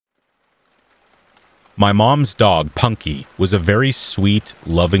My mom's dog, Punky, was a very sweet,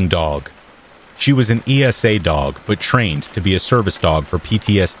 loving dog. She was an ESA dog, but trained to be a service dog for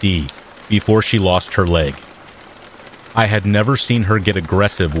PTSD before she lost her leg. I had never seen her get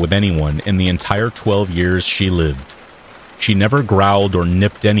aggressive with anyone in the entire 12 years she lived. She never growled or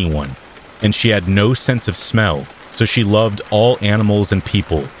nipped anyone, and she had no sense of smell, so she loved all animals and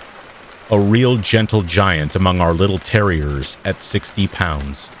people. A real gentle giant among our little terriers at 60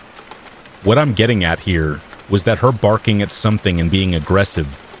 pounds. What I'm getting at here was that her barking at something and being aggressive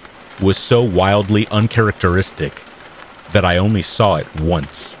was so wildly uncharacteristic that I only saw it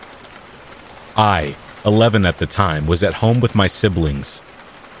once. I, 11 at the time, was at home with my siblings.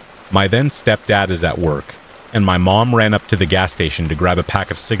 My then stepdad is at work, and my mom ran up to the gas station to grab a pack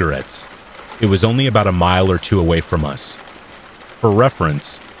of cigarettes. It was only about a mile or two away from us. For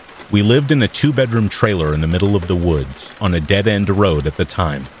reference, we lived in a 2-bedroom trailer in the middle of the woods on a dead-end road at the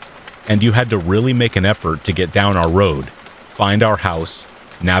time, and you had to really make an effort to get down our road, find our house,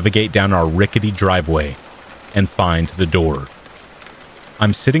 navigate down our rickety driveway, and find the door.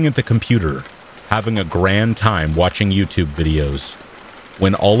 I'm sitting at the computer, having a grand time watching YouTube videos,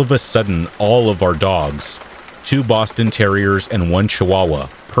 when all of a sudden all of our dogs, 2 Boston Terriers and 1 Chihuahua,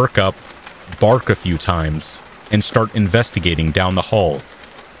 perk up, bark a few times, and start investigating down the hall.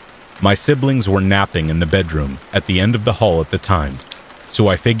 My siblings were napping in the bedroom at the end of the hall at the time, so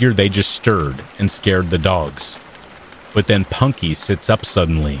I figured they just stirred and scared the dogs. But then Punky sits up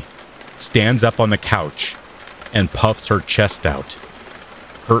suddenly, stands up on the couch, and puffs her chest out.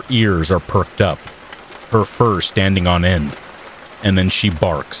 Her ears are perked up, her fur standing on end, and then she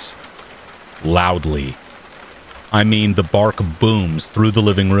barks. Loudly. I mean, the bark booms through the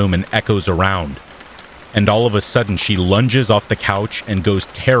living room and echoes around. And all of a sudden she lunges off the couch and goes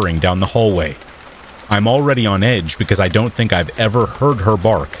tearing down the hallway. I'm already on edge because I don't think I've ever heard her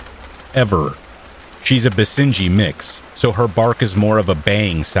bark. Ever. She's a Basenji mix, so her bark is more of a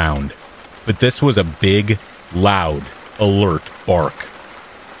baying sound. But this was a big, loud, alert bark.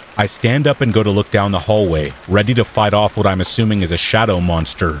 I stand up and go to look down the hallway, ready to fight off what I'm assuming is a shadow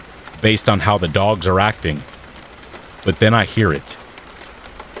monster, based on how the dogs are acting. But then I hear it.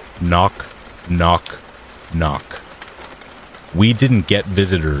 Knock, knock, knock. We didn't get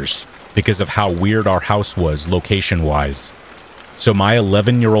visitors because of how weird our house was location-wise. So my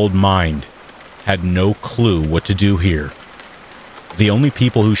 11-year-old mind had no clue what to do here. The only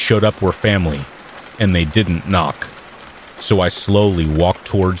people who showed up were family, and they didn't knock. So I slowly walked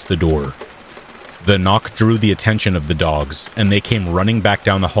towards the door. The knock drew the attention of the dogs, and they came running back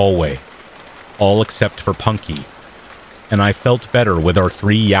down the hallway, all except for Punky. And I felt better with our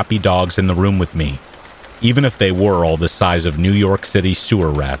 3 yappy dogs in the room with me, even if they were all the size of New York City sewer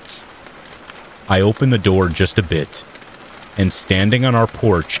rats. I opened the door just a bit, and standing on our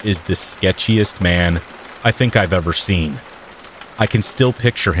porch is the sketchiest man I think I've ever seen. I can still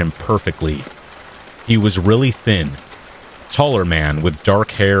picture him perfectly. He was really thin, taller man with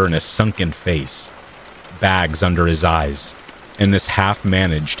dark hair and a sunken face, bags under his eyes, and this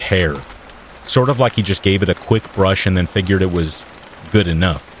half-managed hair. Sort of like he just gave it a quick brush and then figured it was good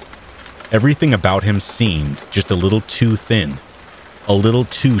enough. Everything about him seemed just a little too thin, a little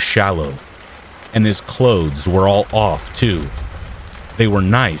too shallow, and his clothes were all off too. They were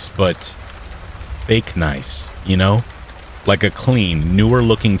nice, but fake nice, you know? Like a clean,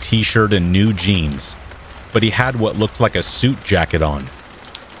 newer-looking t-shirt and new jeans, but he had what looked like a suit jacket on.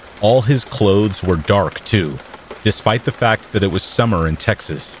 All his clothes were dark too, despite the fact that it was summer in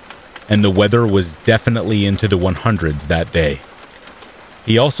Texas, and the weather was definitely into the 100s that day.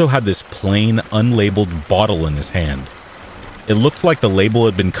 He also had this plain, unlabeled bottle in his hand. It looked like the label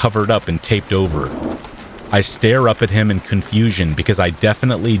had been covered up and taped over. I stare up at him in confusion because I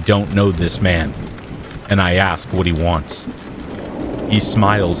definitely don't know this man, and I ask what he wants. He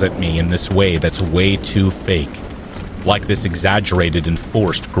smiles at me in this way that's way too fake, like this exaggerated and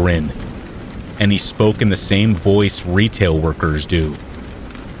forced grin. And he spoke in the same voice retail workers do.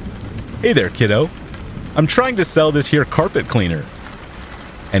 "Hey there, kiddo. I'm trying to sell this here carpet cleaner."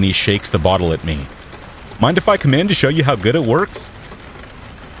 And he shakes the bottle at me. "Mind if I come in to show you how good it works?"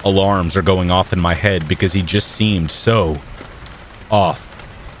 Alarms are going off in my head because he just seemed so off.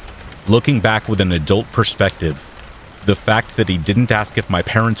 Looking back with an adult perspective, the fact that he didn't ask if my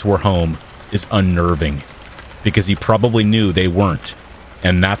parents were home is unnerving, because he probably knew they weren't,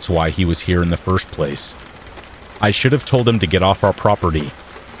 and that's why he was here in the first place. I should have told him to get off our property,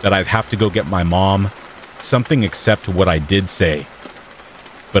 that I'd have to go get my mom, something except what I did say.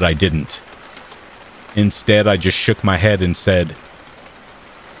 But I didn't. Instead, I just shook my head and said,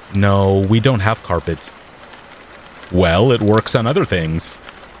 "No, we don't have carpet." "Well, it works on other things."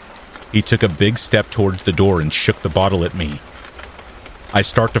 He took a big step towards the door and shook the bottle at me. I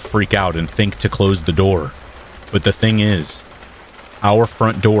start to freak out and think to close the door. But the thing is, our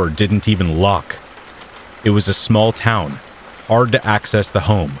front door didn't even lock. It was a small town, hard to access the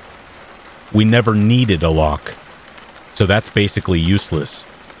home. We never needed a lock, so that's basically useless.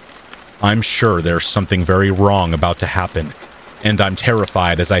 I'm sure there's something very wrong about to happen, and I'm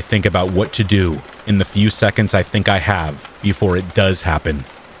terrified as I think about what to do in the few seconds I think I have before it does happen.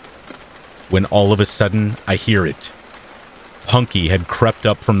 When all of a sudden, I hear it. Punky had crept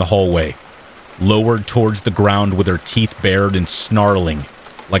up from the hallway, lowered towards the ground with her teeth bared and snarling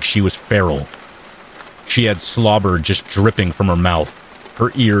like she was feral. She had slobber just dripping from her mouth.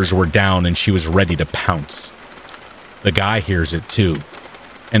 Her ears were down and she was ready to pounce. The guy hears it too,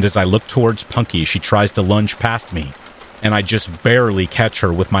 and as I look towards Punky, she tries to lunge past me, and I just barely catch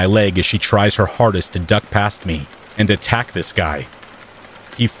her with my leg as she tries her hardest to duck past me and attack this guy.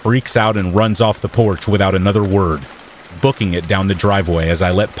 He freaks out and runs off the porch without another word, booking it down the driveway as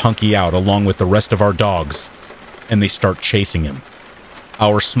I let Punky out along with the rest of our dogs, and they start chasing him.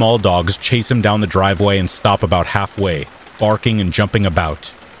 Our small dogs chase him down the driveway and stop about halfway, barking and jumping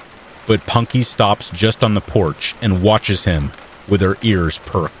about. But Punky stops just on the porch and watches him with her ears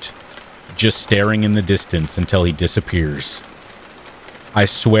perked, just staring in the distance until he disappears. I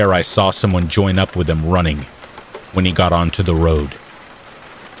swear I saw someone join up with him running when he got onto the road.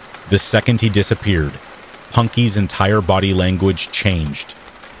 The second he disappeared, Punky's entire body language changed,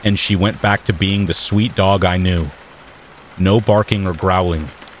 and she went back to being the sweet dog I knew. No barking or growling,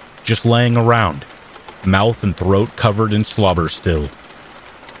 just laying around, mouth and throat covered in slobber still.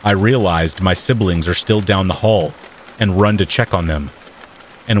 I realized my siblings are still down the hall and run to check on them.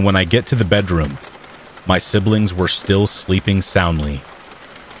 And when I get to the bedroom, my siblings were still sleeping soundly,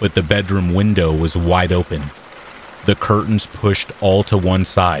 but the bedroom window was wide open, the curtains pushed all to one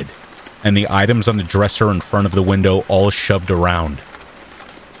side, and the items on the dresser in front of the window all shoved around.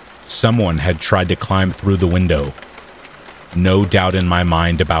 Someone had tried to climb through the window. No doubt in my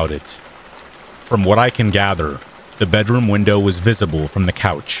mind about it. From what I can gather, the bedroom window was visible from the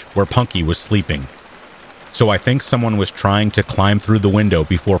couch where Punky was sleeping. So I think someone was trying to climb through the window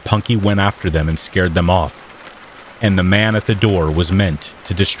before Punky went after them and scared them off. And the man at the door was meant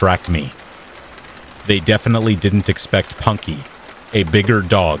to distract me. They definitely didn't expect Punky, a bigger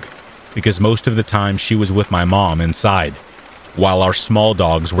dog, because most of the time she was with my mom inside, while our small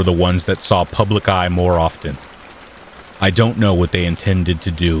dogs were the ones that saw public eye more often. I don't know what they intended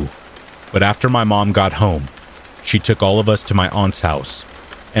to do, but after my mom got home, she took all of us to my aunt's house,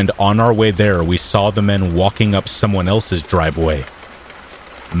 and on our way there we saw the men walking up someone else's driveway.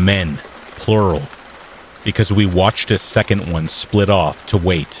 Men, plural, because we watched a second one split off to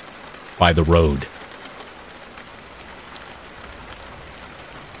wait by the road.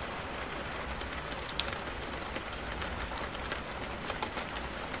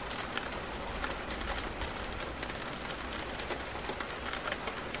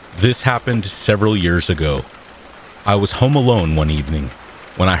 This happened several years ago. I was home alone one evening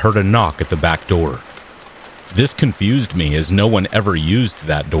when I heard a knock at the back door. This confused me as no one ever used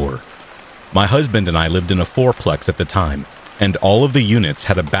that door. My husband and I lived in a fourplex at the time, and all of the units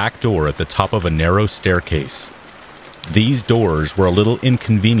had a back door at the top of a narrow staircase. These doors were a little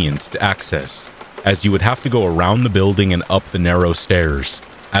inconvenient to access, as you would have to go around the building and up the narrow stairs,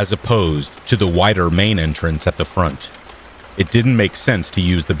 as opposed to the wider main entrance at the front. It didn't make sense to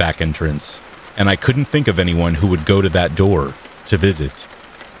use the back entrance, and I couldn't think of anyone who would go to that door to visit.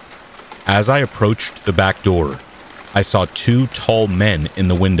 As I approached the back door, I saw two tall men in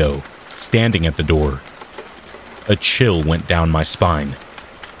the window, standing at the door. A chill went down my spine.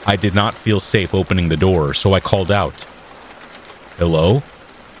 I did not feel safe opening the door, so I called out, "Hello?"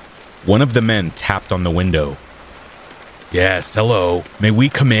 One of the men tapped on the window. "Yes, hello. May we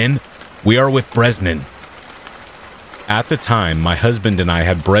come in? We are with Bresnan." At the time, my husband and I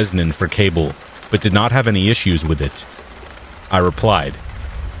had Bresnan for cable, but did not have any issues with it. I replied,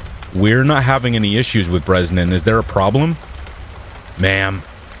 "We're not having any issues with Bresnan. Is there a problem?" "Ma'am,"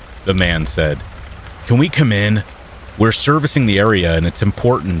 the man said, "can we come in? We're servicing the area and it's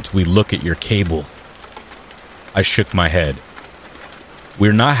important we look at your cable." I shook my head.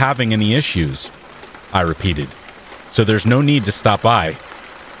 "We're not having any issues," I repeated, "so there's no need to stop by."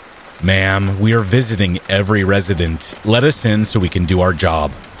 "Ma'am, we are visiting every resident. Let us in so we can do our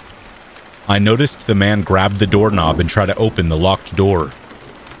job." I noticed the man grabbed the doorknob and try to open the locked door.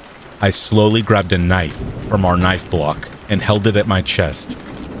 I slowly grabbed a knife from our knife block and held it at my chest.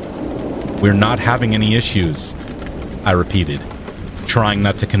 "We're not having any issues," I repeated, trying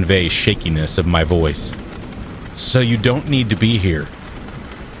not to convey shakiness of my voice. "So you don't need to be here."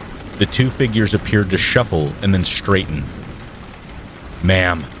 The two figures appeared to shuffle and then straighten.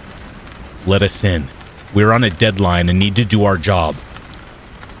 "Ma'am, let us in. We're on a deadline and need to do our job."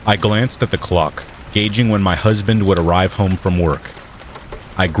 I glanced at the clock, gauging when my husband would arrive home from work.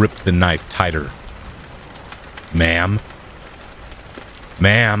 I gripped the knife tighter. "Ma'am?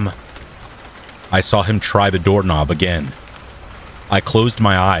 Ma'am?" I saw him try the doorknob again. I closed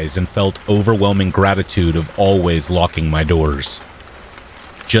my eyes and felt overwhelming gratitude of always locking my doors.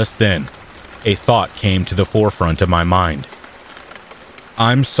 Just then, a thought came to the forefront of my mind.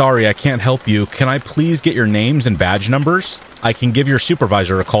 "I'm sorry, I can't help you. Can I please get your names and badge numbers? I can give your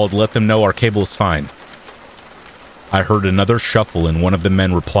supervisor a call to let them know our cable is fine." I heard another shuffle and one of the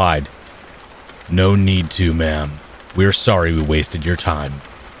men replied, "No need to, ma'am. We're sorry we wasted your time."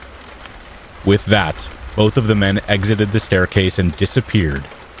 With that, both of the men exited the staircase and disappeared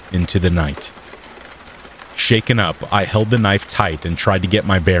into the night. Shaken up, I held the knife tight and tried to get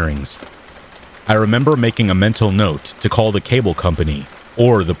my bearings. I remember making a mental note to call the cable company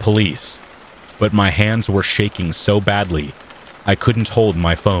or the police, but my hands were shaking so badly I couldn't hold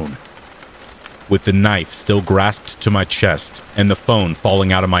my phone. With the knife still grasped to my chest and the phone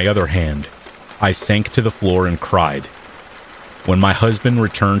falling out of my other hand, I sank to the floor and cried. When my husband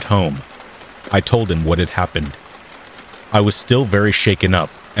returned home, I told him what had happened. I was still very shaken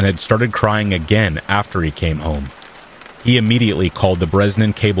up and had started crying again after he came home. He immediately called the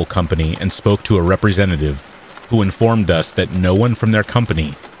Bresnan Cable Company and spoke to a representative who informed us that no one from their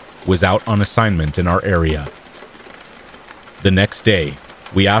company was out on assignment in our area. The next day,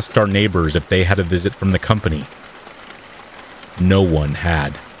 we asked our neighbors if they had a visit from the company. No one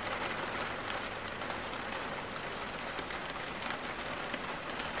had.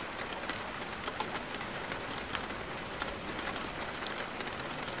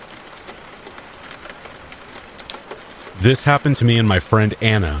 This happened to me and my friend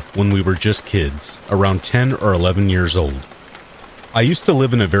Anna when we were just kids, around 10 or 11 years old. I used to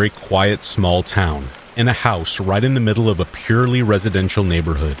live in a very quiet small town, in a house right in the middle of a purely residential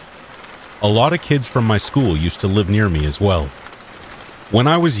neighborhood. A lot of kids from my school used to live near me as well. When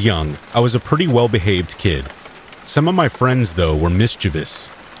I was young, I was a pretty well-behaved kid. Some of my friends, though, were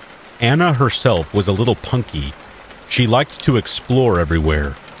mischievous. Anna herself was a little punky. She liked to explore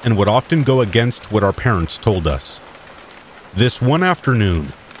everywhere and would often go against what our parents told us. This one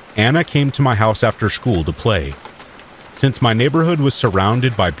afternoon, Anna came to my house after school to play. Since my neighborhood was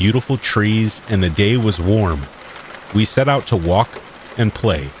surrounded by beautiful trees and the day was warm, we set out to walk and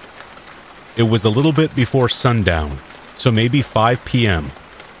play. It was a little bit before sundown, so maybe 5 p.m.,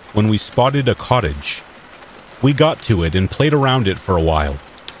 when we spotted a cottage. We got to it and played around it for a while,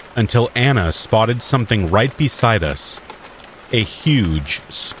 until Anna spotted something right beside us, a huge,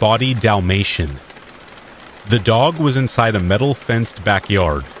 spotty Dalmatian. The dog was inside a metal-fenced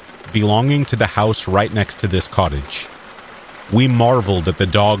backyard, belonging to the house right next to this cottage. We marveled at the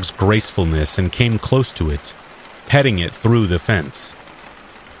dog's gracefulness and came close to it, petting it through the fence.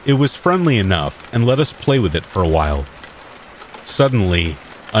 It was friendly enough and let us play with it for a while. Suddenly,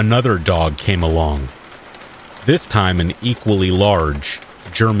 another dog came along. This time an equally large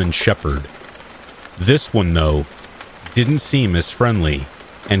German Shepherd. This one, though, didn't seem as friendly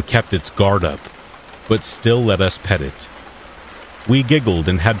and kept its guard up, but still let us pet it. We giggled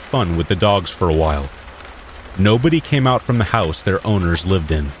and had fun with the dogs for a while. Nobody came out from the house their owners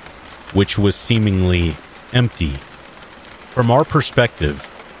lived in, which was seemingly empty. From our perspective,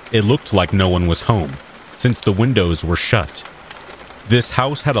 it looked like no one was home, since the windows were shut. This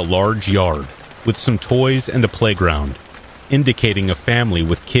house had a large yard, with some toys and a playground, indicating a family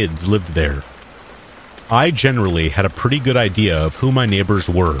with kids lived there. I generally had a pretty good idea of who my neighbors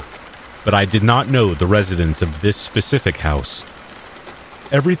were, but I did not know the residents of this specific house.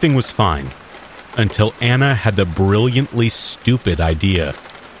 Everything was fine, until Anna had the brilliantly stupid idea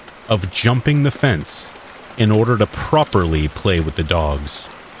of jumping the fence in order to properly play with the dogs.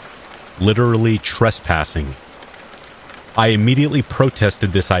 Literally trespassing. I immediately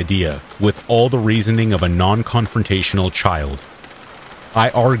protested this idea with all the reasoning of a non-confrontational child. I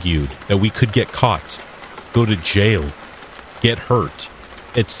argued that we could get caught, go to jail, get hurt,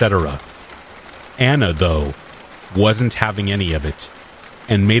 etc. Anna, though, wasn't having any of it,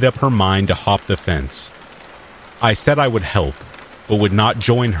 and made up her mind to hop the fence. I said I would help, but would not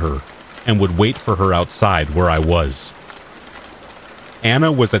join her, and would wait for her outside where I was.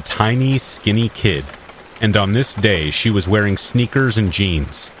 Anna was a tiny, skinny kid, and on this day she was wearing sneakers and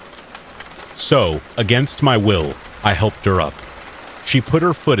jeans. So, against my will, I helped her up. She put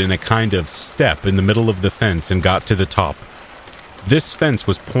her foot in a kind of step in the middle of the fence and got to the top. This fence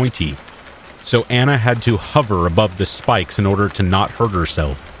was pointy, so Anna had to hover above the spikes in order to not hurt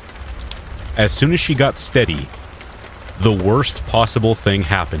herself. As soon as she got steady, the worst possible thing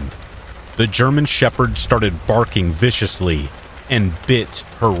happened. The German Shepherd started barking viciously and bit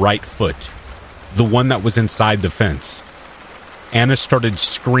her right foot, the one that was inside the fence. Anna started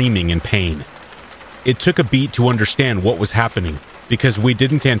screaming in pain. It took a beat to understand what was happening, because we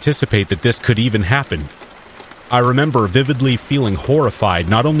didn't anticipate that this could even happen. I remember vividly feeling horrified,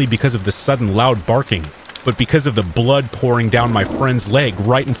 not only because of the sudden loud barking, but because of the blood pouring down my friend's leg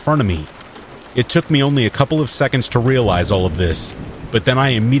right in front of me. It took me only a couple of seconds to realize all of this, but then I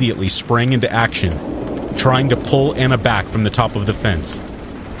immediately sprang into action, trying to pull Anna back from the top of the fence.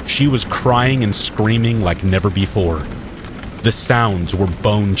 She was crying and screaming like never before. The sounds were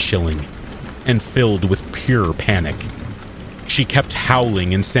bone-chilling and filled with pure panic. She kept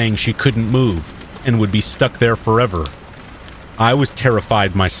howling and saying she couldn't move and would be stuck there forever. I was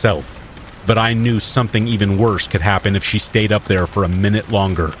terrified myself, but I knew something even worse could happen if she stayed up there for a minute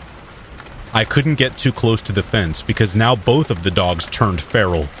longer. I couldn't get too close to the fence because now both of the dogs turned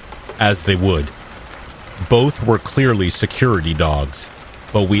feral, as they would. Both were clearly security dogs,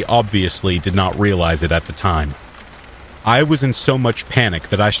 but we obviously did not realize it at the time. I was in so much panic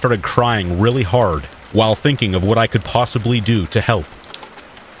that I started crying really hard while thinking of what I could possibly do to help.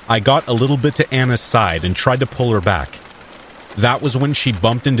 I got a little bit to Anna's side and tried to pull her back. That was when she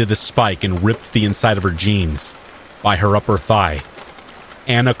bumped into the spike and ripped the inside of her jeans, by her upper thigh.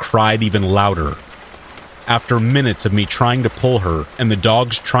 Anna cried even louder. After minutes of me trying to pull her and the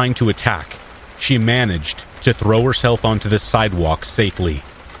dogs trying to attack, she managed to throw herself onto the sidewalk safely.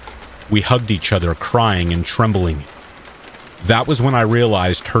 We hugged each other, crying and trembling. That was when I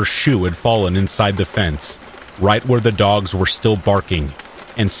realized her shoe had fallen inside the fence, right where the dogs were still barking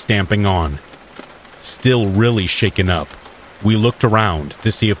and stamping on. Still really shaken up, we looked around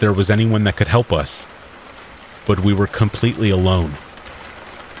to see if there was anyone that could help us. But we were completely alone.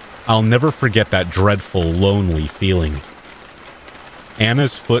 I'll never forget that dreadful, lonely feeling.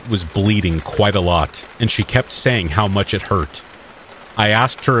 Anna's foot was bleeding quite a lot, and she kept saying how much it hurt. I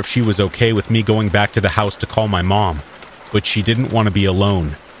asked her if she was okay with me going back to the house to call my mom, but she didn't want to be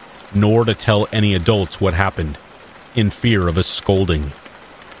alone, nor to tell any adults what happened, in fear of a scolding.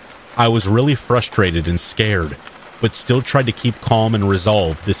 I was really frustrated and scared, but still tried to keep calm and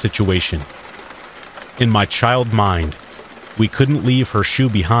resolve the situation. In my child mind, we couldn't leave her shoe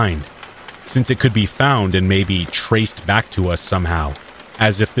behind, since it could be found and maybe traced back to us somehow,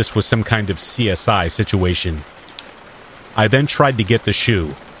 as if this was some kind of CSI situation. I then tried to get the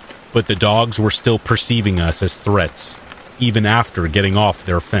shoe, but the dogs were still perceiving us as threats, even after getting off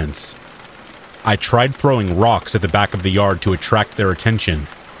their fence. I tried throwing rocks at the back of the yard to attract their attention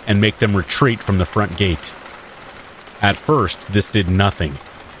and make them retreat from the front gate. At first, this did nothing,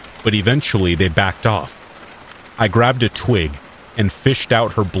 but eventually they backed off. I grabbed a twig and fished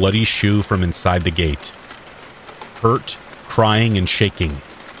out her bloody shoe from inside the gate. Hurt, crying, and shaking,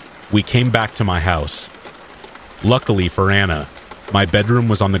 we came back to my house. Luckily for Anna, my bedroom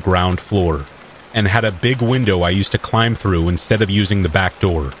was on the ground floor and had a big window I used to climb through instead of using the back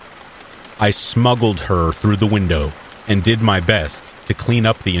door. I smuggled her through the window and did my best to clean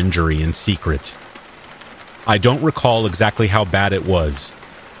up the injury in secret. I don't recall exactly how bad it was,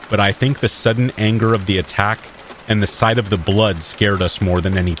 but I think the sudden anger of the attack and the sight of the blood scared us more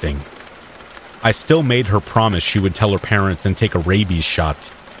than anything. I still made her promise she would tell her parents and take a rabies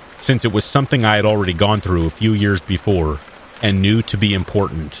shot, since it was something I had already gone through a few years before and knew to be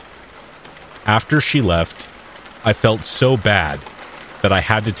important. After she left, I felt so bad that I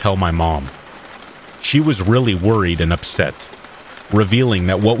had to tell my mom. She was really worried and upset, revealing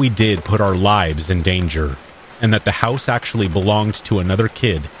that what we did put our lives in danger, and that the house actually belonged to another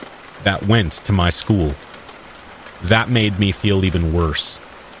kid that went to my school. That made me feel even worse.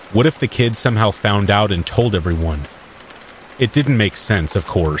 What if the kid somehow found out and told everyone? It didn't make sense, of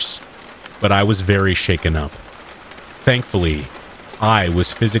course, but I was very shaken up. Thankfully, I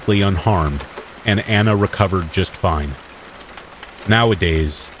was physically unharmed, and Anna recovered just fine.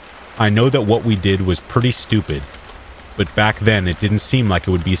 Nowadays, I know that what we did was pretty stupid, but back then it didn't seem like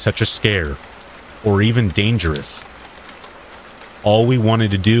it would be such a scare, or even dangerous. All we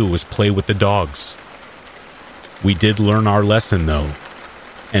wanted to do was play with the dogs. We did learn our lesson, though,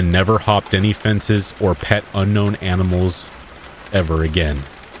 and never hopped any fences or pet unknown animals ever again.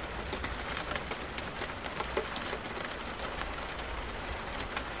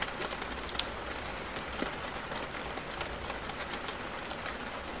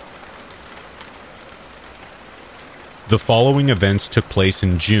 The following events took place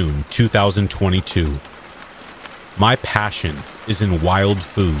in June 2022. My passion is in wild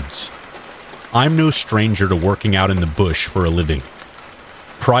foods. I'm no stranger to working out in the bush for a living.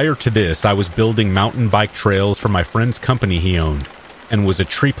 Prior to this, I was building mountain bike trails for my friend's company he owned, and was a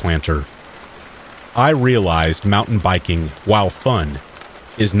tree planter. I realized mountain biking, while fun,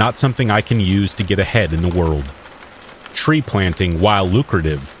 is not something I can use to get ahead in the world. Tree planting, while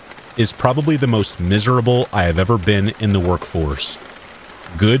lucrative, is probably the most miserable I have ever been in the workforce.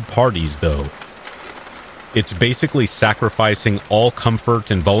 Good parties, though. It's basically sacrificing all comfort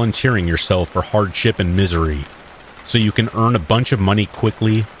and volunteering yourself for hardship and misery, so you can earn a bunch of money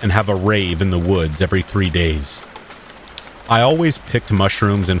quickly and have a rave in the woods every 3 days. I always picked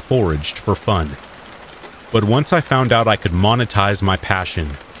mushrooms and foraged for fun. But once I found out I could monetize my passion,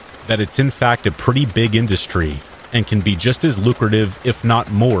 that it's in fact a pretty big industry and can be just as lucrative, if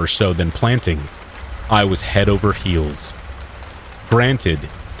not more so, than planting, I was head over heels. Granted,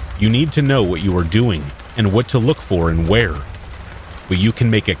 you need to know what you are doing and what to look for and where, but you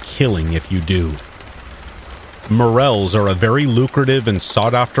can make a killing if you do. Morels are a very lucrative and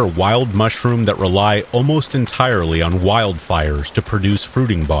sought-after wild mushroom that rely almost entirely on wildfires to produce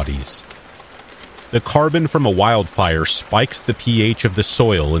fruiting bodies. The carbon from a wildfire spikes the pH of the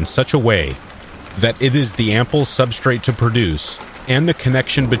soil in such a way that it is the ample substrate to produce, and the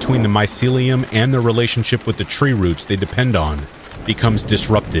connection between the mycelium and the relationship with the tree roots they depend on becomes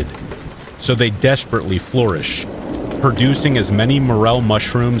disrupted, so they desperately flourish, producing as many morel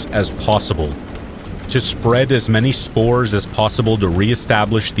mushrooms as possible, to spread as many spores as possible to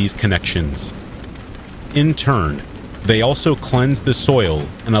re-establish these connections. In turn, they also cleanse the soil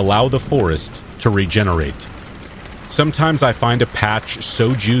and allow the forest to regenerate. Sometimes I find a patch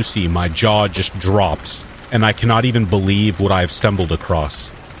so juicy my jaw just drops, and I cannot even believe what I've stumbled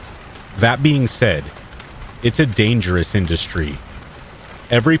across. That being said, it's a dangerous industry.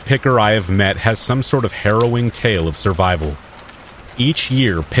 Every picker I have met has some sort of harrowing tale of survival. Each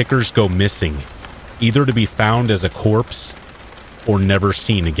year, pickers go missing, either to be found as a corpse or never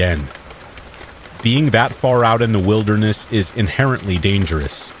seen again. Being that far out in the wilderness is inherently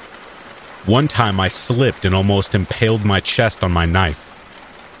dangerous. One time I slipped and almost impaled my chest on my knife.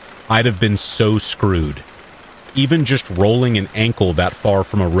 I'd have been so screwed. Even just rolling an ankle that far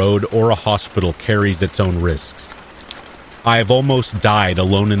from a road or a hospital carries its own risks. I have almost died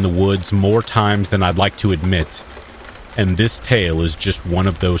alone in the woods more times than I'd like to admit, and this tale is just one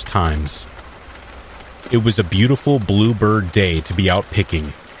of those times. It was a beautiful bluebird day to be out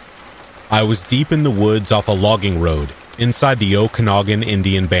picking. I was deep in the woods off a logging road, inside the Okanagan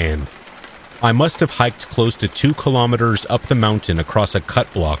Indian Band. I must have hiked close to 2 kilometers up the mountain across a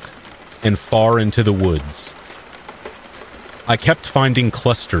cut block and far into the woods. I kept finding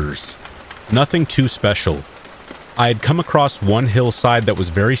clusters, nothing too special. I had come across one hillside that was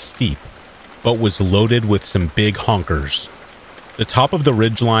very steep, but was loaded with some big honkers. The top of the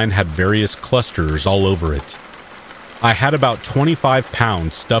ridgeline had various clusters all over it. I had about 25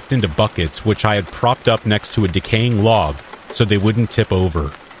 pounds stuffed into buckets which I had propped up next to a decaying log so they wouldn't tip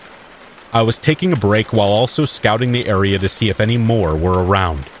over. I was taking a break while also scouting the area to see if any more were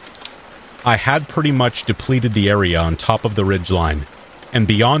around. I had pretty much depleted the area on top of the ridgeline, and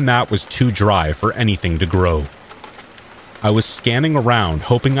beyond that was too dry for anything to grow. I was scanning around,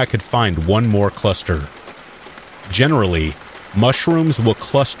 hoping I could find one more cluster. Generally, mushrooms will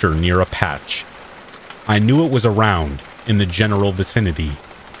cluster near a patch. I knew it was around, in the general vicinity.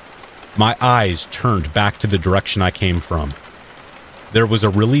 My eyes turned back to the direction I came from. There was a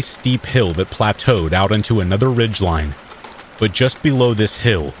really steep hill that plateaued out into another ridgeline, but just below this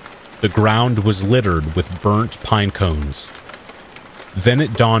hill, the ground was littered with burnt pine cones. Then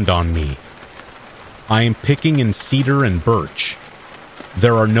it dawned on me. I am picking in cedar and birch.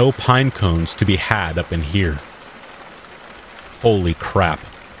 There are no pine cones to be had up in here. Holy crap.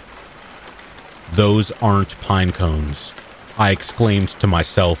 Those aren't pine cones, I exclaimed to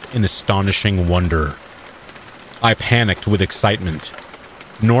myself in astonishing wonder. I panicked with excitement.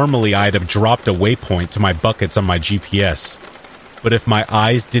 Normally I'd have dropped a waypoint to my buckets on my GPS, but if my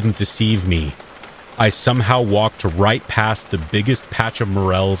eyes didn't deceive me, I somehow walked right past the biggest patch of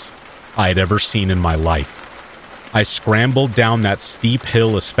morels I'd ever seen in my life. I scrambled down that steep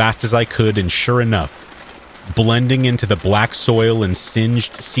hill as fast as I could, and sure enough, blending into the black soil and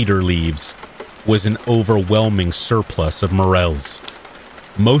singed cedar leaves was an overwhelming surplus of morels.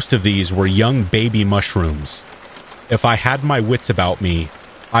 Most of these were young baby mushrooms. If I had my wits about me,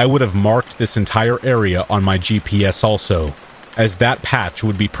 I would have marked this entire area on my GPS also, as that patch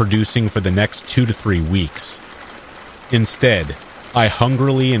would be producing for the next 2 to 3 weeks. Instead, I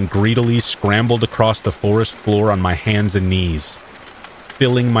hungrily and greedily scrambled across the forest floor on my hands and knees,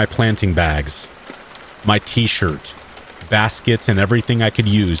 filling my planting bags, my t-shirt, baskets, and everything I could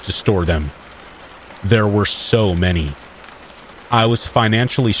use to store them. There were so many. I was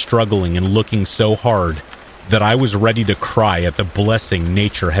financially struggling and looking so hard that I was ready to cry at the blessing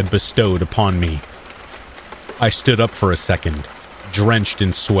nature had bestowed upon me. I stood up for a second, drenched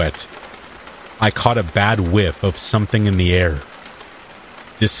in sweat. I caught a bad whiff of something in the air.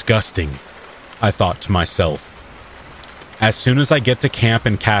 Disgusting, I thought to myself. As soon as I get to camp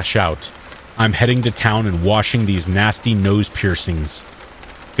and cash out, I'm heading to town and washing these nasty nose piercings.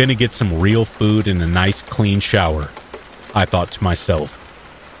 Gonna get some real food and a nice clean shower, I thought to myself.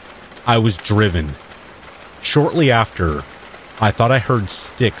 I was driven. Shortly after, I thought I heard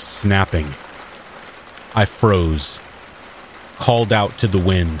sticks snapping. I froze, called out to the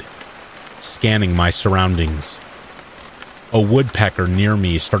wind, scanning my surroundings. A woodpecker near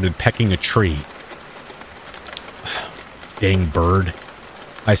me started pecking a tree. Dang bird,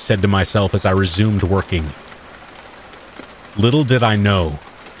 I said to myself as I resumed working. Little did I know,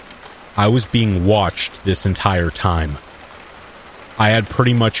 I was being watched this entire time. I had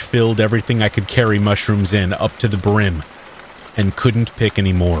pretty much filled everything I could carry mushrooms in up to the brim, and couldn't pick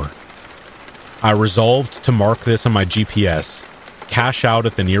any more. I resolved to mark this on my GPS, cash out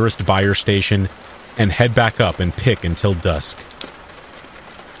at the nearest buyer station, and head back up and pick until dusk.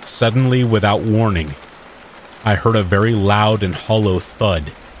 Suddenly, without warning, I heard a very loud and hollow thud,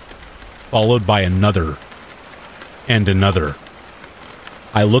 followed by another, and another.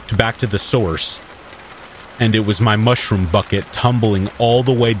 I looked back to the source, and it was my mushroom bucket tumbling all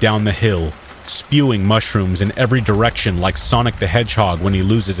the way down the hill, spewing mushrooms in every direction like Sonic the Hedgehog when he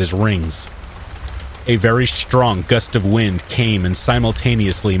loses his rings. A very strong gust of wind came, and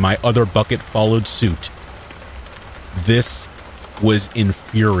simultaneously my other bucket followed suit. This was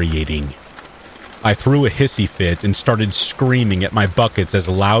infuriating. I threw a hissy fit and started screaming at my buckets as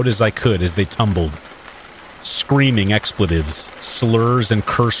loud as I could as they tumbled. Screaming expletives, slurs, and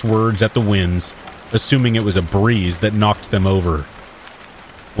curse words at the winds, assuming it was a breeze that knocked them over.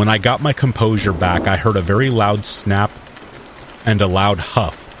 When I got my composure back, I heard a very loud snap and a loud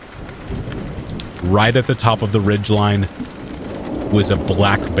huff. Right at the top of the ridgeline was a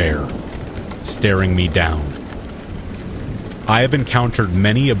black bear staring me down. I have encountered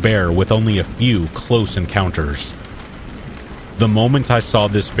many a bear with only a few close encounters. The moment I saw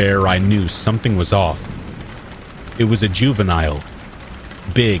this bear, I knew something was off. It was a juvenile,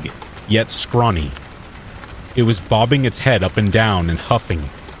 big, yet scrawny. It was bobbing its head up and down and huffing.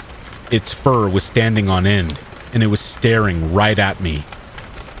 Its fur was standing on end, and it was staring right at me.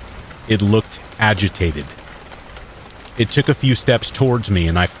 It looked agitated. It took a few steps towards me,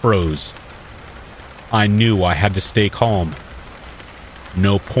 and I froze. I knew I had to stay calm.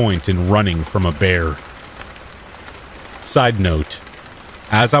 No point in running from a bear. Side note,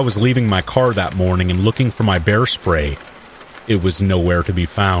 as I was leaving my car that morning and looking for my bear spray, it was nowhere to be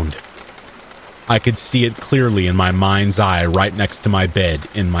found. I could see it clearly in my mind's eye right next to my bed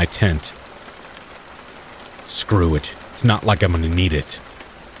in my tent. Screw it, it's not like I'm gonna need it,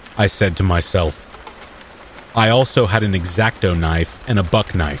 I said to myself. I also had an X-Acto knife and a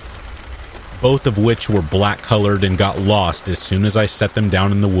buck knife, both of which were black-colored and got lost as soon as I set them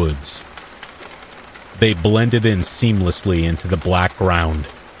down in the woods. They blended in seamlessly into the black ground.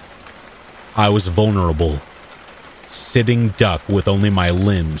 I was vulnerable, sitting duck with only my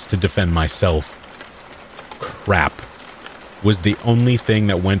limbs to defend myself. Crap was the only thing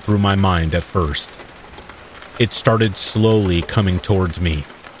that went through my mind at first. It started slowly coming towards me.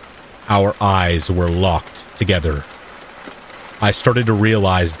 Our eyes were locked together. I started to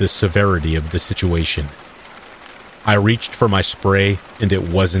realize the severity of the situation. I reached for my spray, and it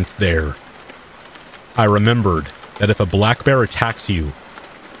wasn't there. I remembered that if a black bear attacks you,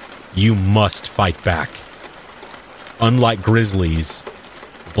 you must fight back. Unlike grizzlies,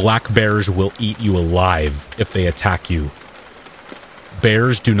 black bears will eat you alive if they attack you.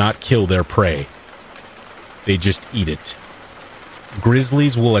 Bears do not kill their prey. They just eat it.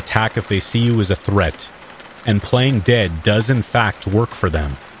 Grizzlies will attack if they see you as a threat, and playing dead does in fact work for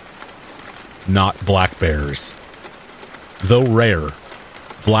them. Not black bears. Though rare,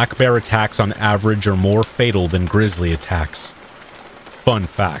 black bear attacks on average are more fatal than grizzly attacks. Fun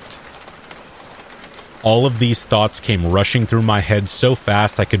fact. All of these thoughts came rushing through my head so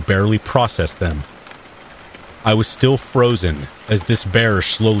fast I could barely process them. I was still frozen as this bear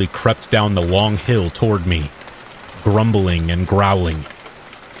slowly crept down the long hill toward me, grumbling and growling.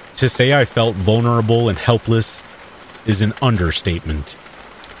 To say I felt vulnerable and helpless is an understatement.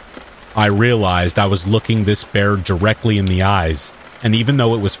 I realized I was looking this bear directly in the eyes, and even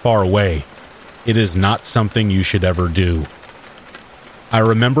though it was far away, it is not something you should ever do. I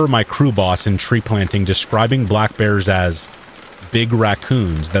remember my crew boss in tree planting describing black bears as big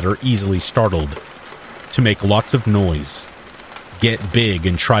raccoons that are easily startled, to make lots of noise, get big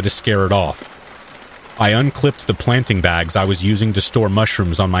and try to scare it off. I unclipped the planting bags I was using to store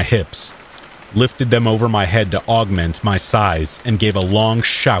mushrooms on my hips, lifted them over my head to augment my size, and gave a long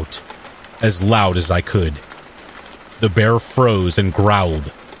shout as loud as I could. The bear froze and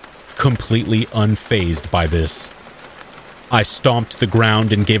growled, completely unfazed by this. I stomped the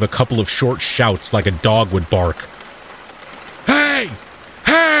ground and gave a couple of short shouts like a dog would bark. Hey!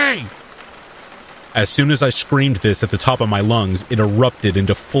 Hey! As soon as I screamed this at the top of my lungs, it erupted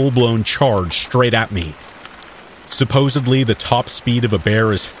into full-blown charge straight at me. Supposedly, the top speed of a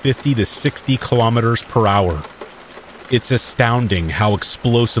bear is 50 to 60 kilometers per hour. It's astounding how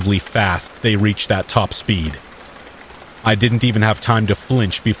explosively fast they reach that top speed. I didn't even have time to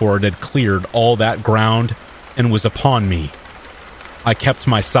flinch before it had cleared all that ground and was upon me. I kept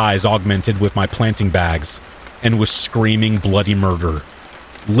my size augmented with my planting bags and was screaming bloody murder.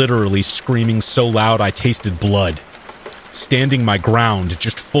 Literally screaming so loud I tasted blood. Standing my ground,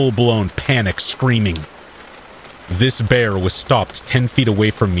 just full-blown panic screaming. This bear was stopped 10 feet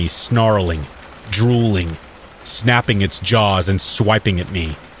away from me, snarling, drooling, snapping its jaws and swiping at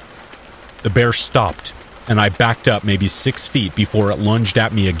me. The bear stopped, and I backed up maybe 6 feet before it lunged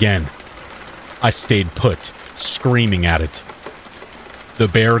at me again. I stayed put, screaming at it. The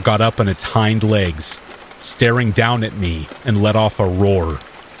bear got up on its hind legs, staring down at me, and let off a roar.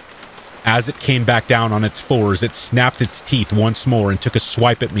 As it came back down on its fours, it snapped its teeth once more and took a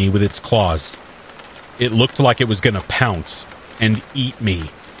swipe at me with its claws. It looked like it was going to pounce and eat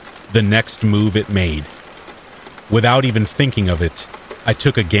me, the next move it made. Without even thinking of it, I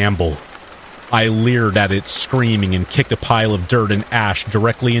took a gamble. I leered at it screaming and kicked a pile of dirt and ash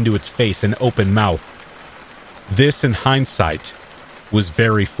directly into its face and open mouth. This, in hindsight, was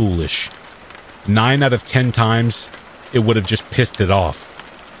very foolish. 9 out of 10 times, it would have just pissed it off.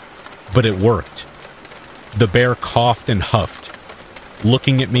 But it worked. The bear coughed and huffed,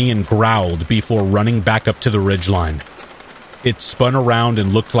 looking at me and growled before running back up to the ridgeline. It spun around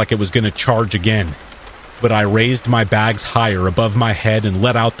and looked like it was going to charge again, but I raised my bags higher above my head and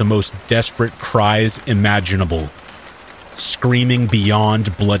let out the most desperate cries imaginable, screaming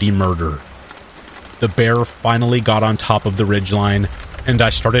beyond bloody murder. The bear finally got on top of the ridgeline, and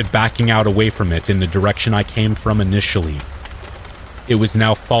I started backing out away from it in the direction I came from initially. It was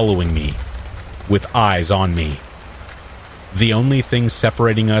now following me, with eyes on me. The only thing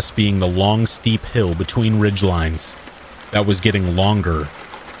separating us being the long, steep hill between ridgelines that was getting longer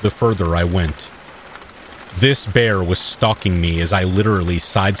the further I went. This bear was stalking me as I literally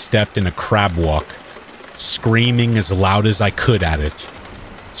sidestepped in a crab walk, screaming as loud as I could at it,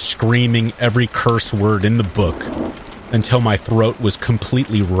 screaming every curse word in the book until my throat was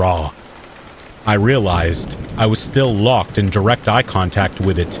completely raw. I realized I was still locked in direct eye contact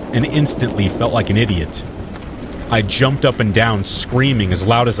with it and instantly felt like an idiot. I jumped up and down, screaming as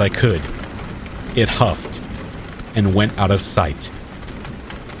loud as I could. It huffed and went out of sight.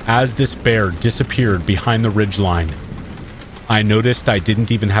 As this bear disappeared behind the ridgeline, I noticed I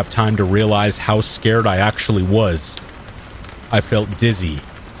didn't even have time to realize how scared I actually was. I felt dizzy.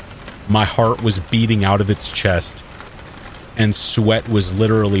 My heart was beating out of its chest, and sweat was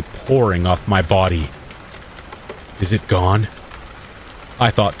literally pouring off my body. Is it gone?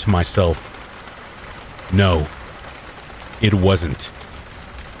 I thought to myself. No, it wasn't.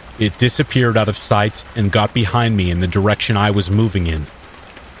 It disappeared out of sight and got behind me in the direction I was moving in.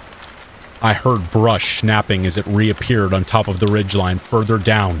 I heard brush snapping as it reappeared on top of the ridgeline further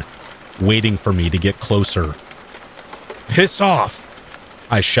down, waiting for me to get closer. "Piss off!"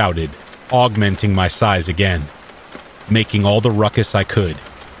 I shouted, augmenting my size again, making all the ruckus I could.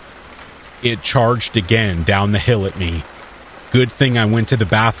 It charged again down the hill at me. Good thing I went to the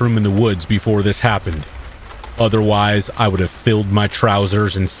bathroom in the woods before this happened. Otherwise, I would have filled my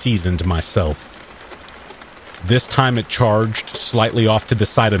trousers and seasoned myself. This time it charged slightly off to the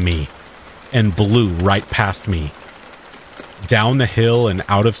side of me and blew right past me. Down the hill and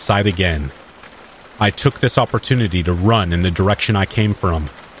out of sight again. I took this opportunity to run in the direction I came from.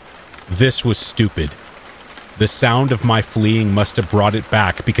 This was stupid. The sound of my fleeing must have brought it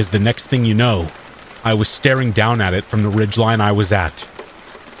back, because the next thing you know, I was staring down at it from the ridgeline I was at.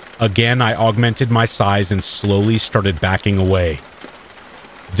 Again, I augmented my size and slowly started backing away.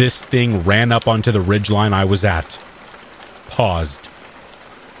 This thing ran up onto the ridgeline I was at, paused,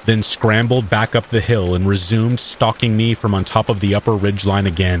 then scrambled back up the hill and resumed stalking me from on top of the upper ridgeline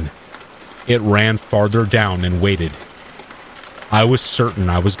again. It ran farther down and waited. I was certain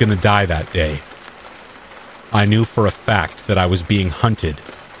I was going to die that day. I knew for a fact that I was being hunted.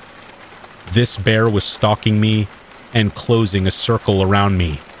 This bear was stalking me and closing a circle around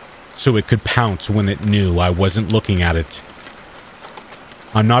me, so it could pounce when it knew I wasn't looking at it.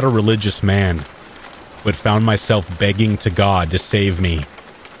 I'm not a religious man, but found myself begging to God to save me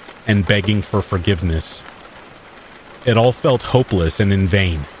and begging for forgiveness. It all felt hopeless and in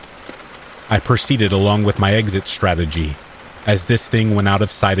vain. I proceeded along with my exit strategy as this thing went out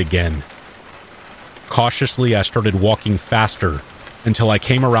of sight again. Cautiously, I started walking faster until I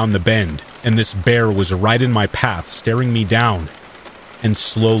came around the bend, and this bear was right in my path, staring me down and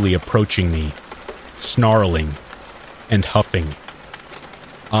slowly approaching me, snarling and huffing.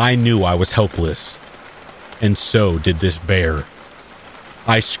 I knew I was helpless, and so did this bear.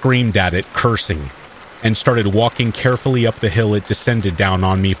 I screamed at it, cursing, and started walking carefully up the hill it descended down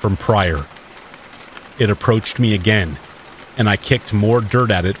on me from prior. It approached me again, and I kicked more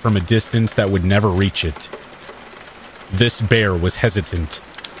dirt at it from a distance that would never reach it. This bear was hesitant.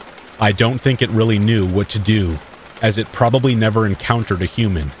 I don't think it really knew what to do, as it probably never encountered a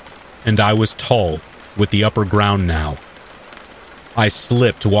human, and I was tall, with the upper ground now. I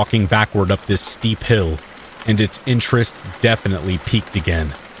slipped walking backward up this steep hill, and its interest definitely peaked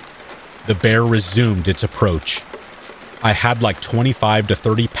again. The bear resumed its approach. I had like 25 to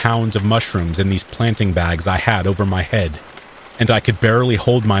 30 pounds of mushrooms in these planting bags I had over my head, and I could barely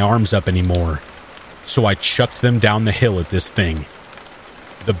hold my arms up anymore, so I chucked them down the hill at this thing.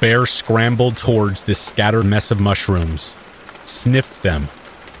 The bear scrambled towards this scattered mess of mushrooms, sniffed them,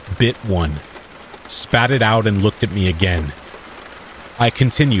 bit one, spat it out and looked at me again. I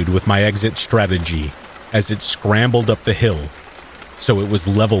continued with my exit strategy as it scrambled up the hill, so it was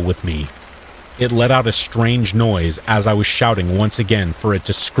level with me. It let out a strange noise as I was shouting once again for it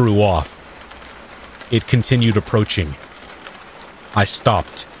to screw off. It continued approaching. I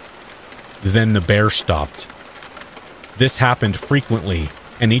stopped. Then the bear stopped. This happened frequently,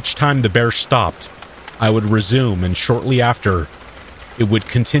 and each time the bear stopped, I would resume, and shortly after, it would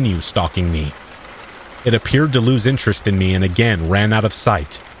continue stalking me. It appeared to lose interest in me and again ran out of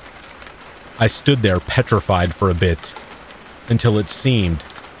sight. I stood there petrified for a bit, until it seemed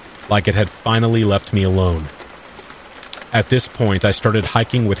like it had finally left me alone. At this point, I started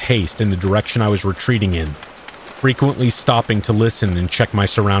hiking with haste in the direction I was retreating in, frequently stopping to listen and check my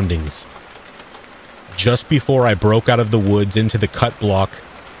surroundings. Just before I broke out of the woods into the cut block,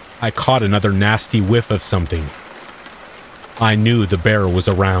 I caught another nasty whiff of something. I knew the bear was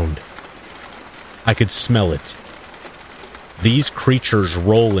around. I could smell it. These creatures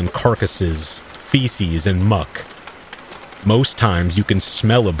roll in carcasses, feces, and muck. Most times you can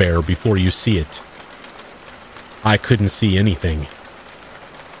smell a bear before you see it. I couldn't see anything.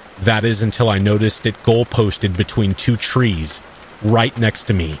 That is until I noticed it goalposted between two trees, right next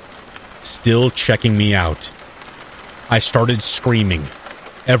to me, still checking me out. I started screaming,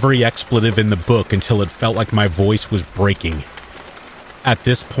 every expletive in the book until it felt like my voice was breaking. At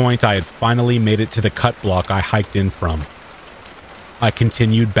this point, I had finally made it to the cut block I hiked in from. I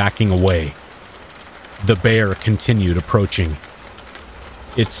continued backing away. The bear continued approaching.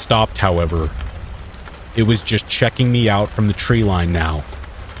 It stopped, however. It was just checking me out from the tree line now,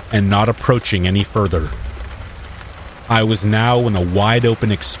 and not approaching any further. I was now in a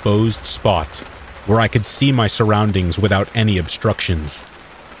wide-open exposed spot where I could see my surroundings without any obstructions.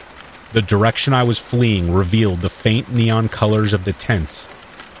 The direction I was fleeing revealed the faint neon colors of the tents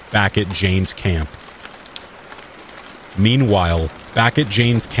back at Jane's camp. Meanwhile, back at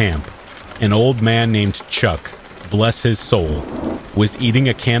Jane's camp, an old man named Chuck, bless his soul, was eating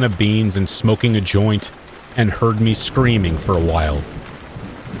a can of beans and smoking a joint and heard me screaming for a while.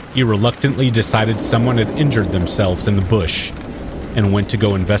 He reluctantly decided someone had injured themselves in the bush and went to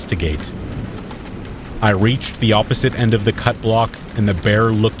go investigate. I reached the opposite end of the cut block, and the bear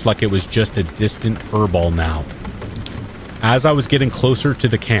looked like it was just a distant furball now. As I was getting closer to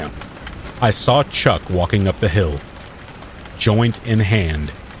the camp, I saw Chuck walking up the hill, joint in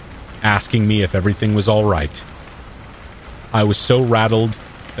hand, asking me if everything was all right. I was so rattled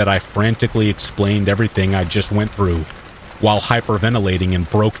that I frantically explained everything I just went through, while hyperventilating and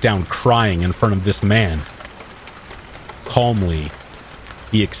broke down crying in front of this man. Calmly,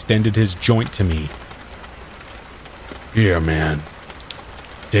 he extended his joint to me. Here, man.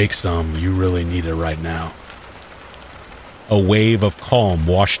 Take some. You really need it right now. A wave of calm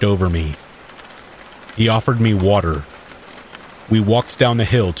washed over me. He offered me water. We walked down the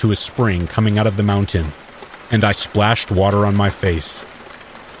hill to a spring coming out of the mountain, and I splashed water on my face.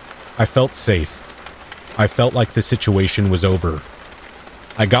 I felt safe. I felt like the situation was over.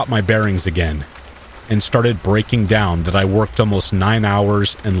 I got my bearings again, and started breaking down that I worked almost 9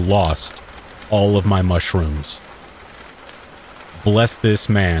 hours and lost all of my mushrooms. Bless this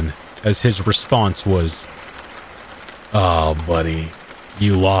man, as his response was, "Oh, buddy,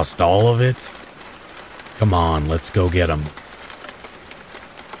 you lost all of it? Come on, let's go get him."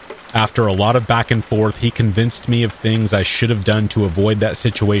 After a lot of back and forth, he convinced me of things I should have done to avoid that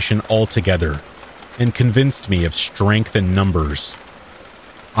situation altogether, and convinced me of strength in numbers.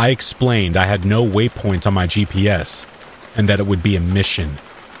 I explained I had no waypoint on my GPS, and that it would be a mission.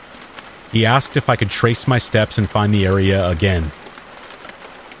 He asked if I could trace my steps and find the area again.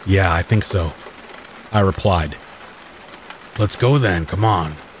 Yeah, I think so, I replied. Let's go then, come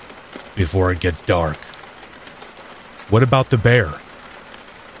on, before it gets dark. What about the bear?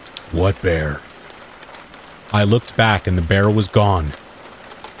 What bear? I looked back and the bear was gone.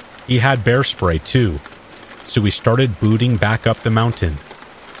 He had bear spray too, so we started booting back up the mountain.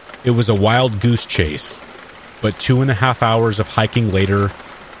 It was a wild goose chase, but 2.5 hours of hiking later,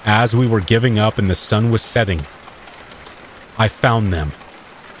 as we were giving up and the sun was setting, I found them.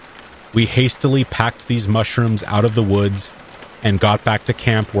 We hastily packed these mushrooms out of the woods and got back to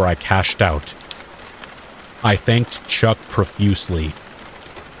camp where I cashed out. I thanked Chuck profusely.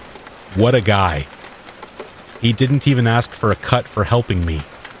 What a guy. He didn't even ask for a cut for helping me.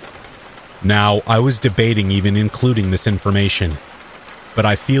 Now, I was debating even including this information, but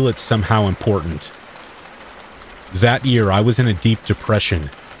I feel it's somehow important. That year, I was in a deep depression,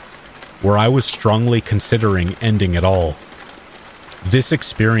 where I was strongly considering ending it all. This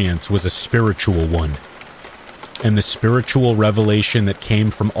experience was a spiritual one, and the spiritual revelation that came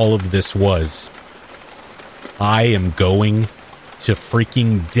from all of this was, I am going to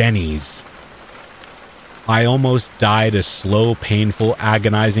freaking Denny's. I almost died a slow, painful,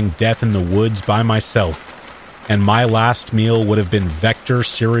 agonizing death in the woods by myself, and my last meal would have been Vector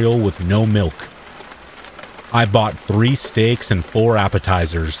cereal with no milk. I bought 3 steaks and 4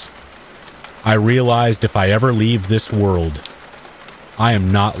 appetizers. I realized if I ever leave this world, I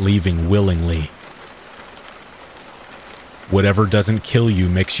am not leaving willingly. Whatever doesn't kill you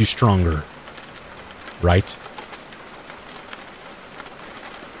makes you stronger, right?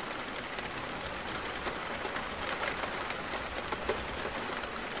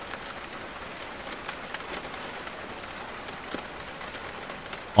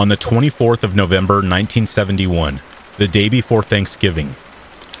 On the 24th of November 1971, the day before Thanksgiving,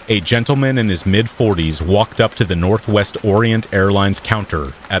 a gentleman in his mid-40s walked up to the Northwest Orient Airlines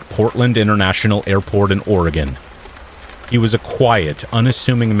counter at Portland International Airport in Oregon. He was a quiet,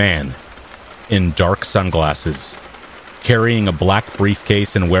 unassuming man in dark sunglasses, carrying a black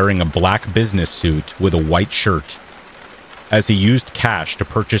briefcase and wearing a black business suit with a white shirt. As he used cash to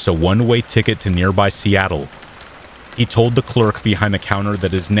purchase a one-way ticket to nearby Seattle, he told the clerk behind the counter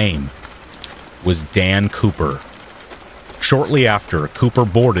that his name was Dan Cooper. Shortly after, Cooper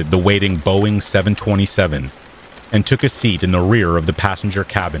boarded the waiting Boeing 727 and took a seat in the rear of the passenger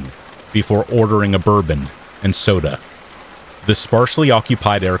cabin before ordering a bourbon and soda. The sparsely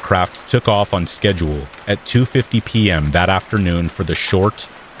occupied aircraft took off on schedule at 2:50 p.m. that afternoon for the short,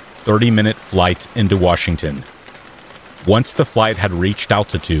 30-minute flight into Washington. Once the flight had reached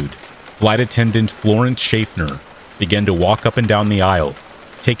altitude, flight attendant Florence Schaffner began to walk up and down the aisle,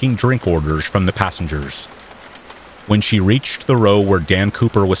 taking drink orders from the passengers. When she reached the row where Dan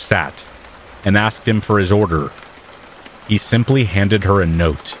Cooper was sat and asked him for his order, he simply handed her a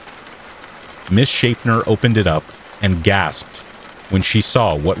note. Miss Schaffner opened it up and gasped when she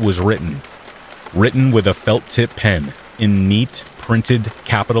saw what was written with a felt-tip pen in neat, printed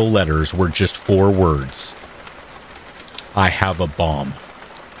capital letters were just 4 words. I have a bomb.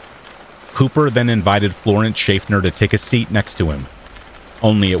 Cooper then invited Florence Schaffner to take a seat next to him,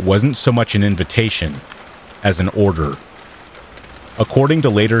 only it wasn't so much an invitation as an order. According to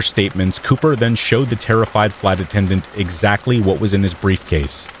later statements, Cooper then showed the terrified flight attendant exactly what was in his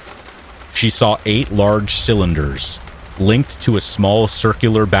briefcase. She saw 8 large cylinders, linked to a small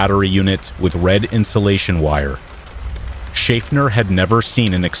circular battery unit with red insulation wire. Schaffner had never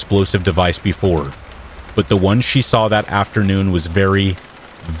seen an explosive device before, but the one she saw that afternoon was very,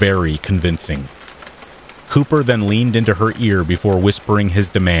 very convincing. Cooper then leaned into her ear before whispering his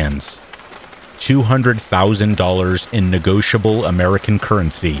demands. $200,000 in negotiable American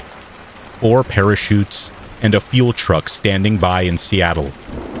currency, 4 parachutes, and a fuel truck standing by in Seattle,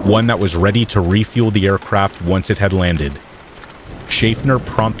 one that was ready to refuel the aircraft once it had landed. Schaffner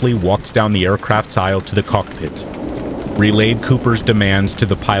promptly walked down the aircraft's aisle to the cockpit, relayed Cooper's demands to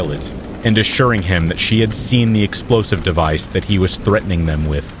the pilot, and assuring him that she had seen the explosive device that he was threatening them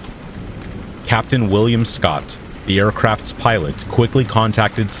with. Captain William Scott, the aircraft's pilot, quickly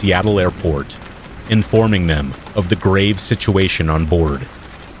contacted Seattle Airport, informing them of the grave situation on board.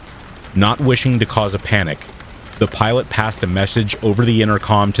 Not wishing to cause a panic, the pilot passed a message over the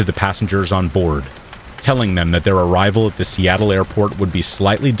intercom to the passengers on board, telling them that their arrival at the Seattle airport would be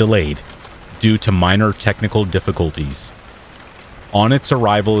slightly delayed due to minor technical difficulties. On its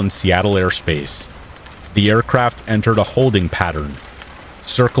arrival in Seattle airspace, the aircraft entered a holding pattern,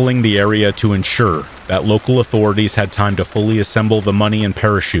 circling the area to ensure that local authorities had time to fully assemble the money and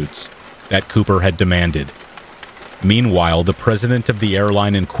parachutes that Cooper had demanded. Meanwhile, the president of the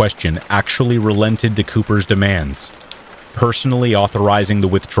airline in question actually relented to Cooper's demands, personally authorizing the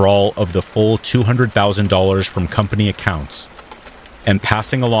withdrawal of the full $200,000 from company accounts, and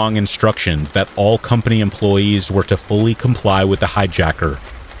passing along instructions that all company employees were to fully comply with the hijacker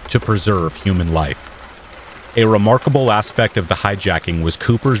to preserve human life. A remarkable aspect of the hijacking was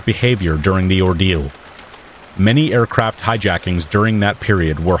Cooper's behavior during the ordeal. Many aircraft hijackings during that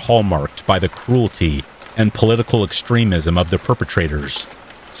period were hallmarked by the cruelty and political extremism of the perpetrators,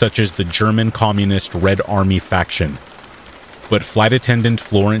 such as the German Communist Red Army faction. But flight attendant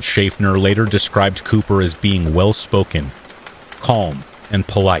Florence Schaffner later described Cooper as being well-spoken, calm, and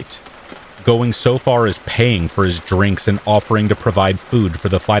polite, going so far as paying for his drinks and offering to provide food for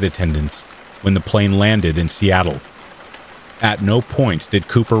the flight attendants when the plane landed in Seattle. At no point did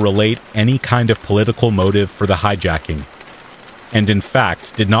Cooper relate any kind of political motive for the hijacking, and in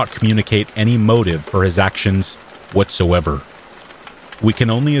fact did not communicate any motive for his actions whatsoever. We can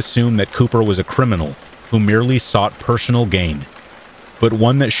only assume that Cooper was a criminal who merely sought personal gain, but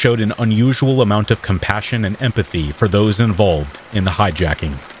one that showed an unusual amount of compassion and empathy for those involved in the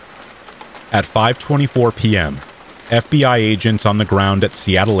hijacking. At 5:24 p.m., FBI agents on the ground at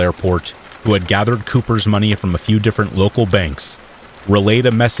Seattle Airport, who had gathered Cooper's money from a few different local banks, relayed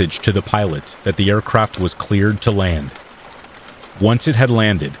a message to the pilot that the aircraft was cleared to land. Once it had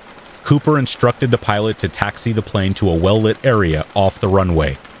landed, Cooper instructed the pilot to taxi the plane to a well-lit area off the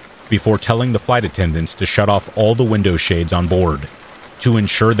runway, before telling the flight attendants to shut off all the window shades on board, to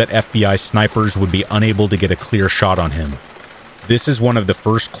ensure that FBI snipers would be unable to get a clear shot on him. This is one of the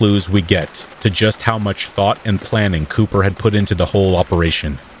first clues we get to just how much thought and planning Cooper had put into the whole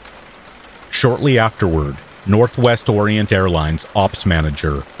operation. Shortly afterward, Northwest Orient Airlines ops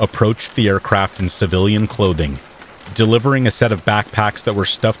manager approached the aircraft in civilian clothing, delivering a set of backpacks that were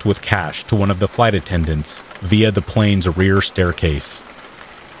stuffed with cash to one of the flight attendants via the plane's rear staircase.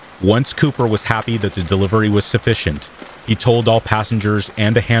 Once Cooper was happy that the delivery was sufficient, he told all passengers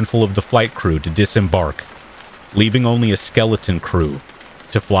and a handful of the flight crew to disembark, leaving only a skeleton crew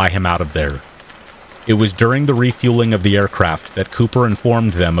to fly him out of there. It was during the refueling of the aircraft that Cooper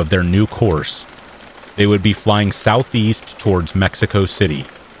informed them of their new course. They would be flying southeast towards Mexico City.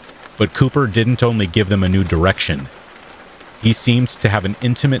 But Cooper didn't only give them a new direction. He seemed to have an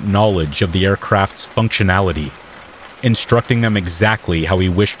intimate knowledge of the aircraft's functionality, instructing them exactly how he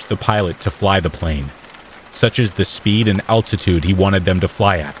wished the pilot to fly the plane, such as the speed and altitude he wanted them to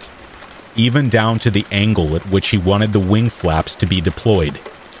fly at, even down to the angle at which he wanted the wing flaps to be deployed.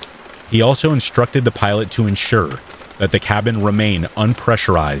 He also instructed the pilot to ensure that the cabin remain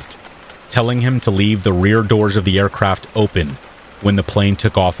unpressurized, telling him to leave the rear doors of the aircraft open when the plane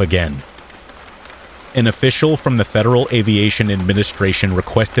took off again. An official from the Federal Aviation Administration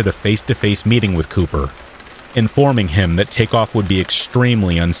requested a face-to-face meeting with Cooper, informing him that takeoff would be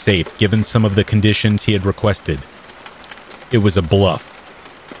extremely unsafe given some of the conditions he had requested. It was a bluff.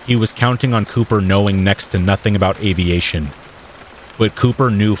 He was counting on Cooper knowing next to nothing about aviation. But Cooper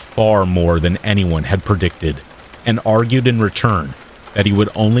knew far more than anyone had predicted, and argued in return that he would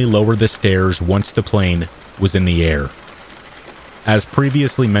only lower the stairs once the plane was in the air. As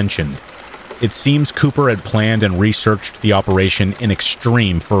previously mentioned, it seems Cooper had planned and researched the operation in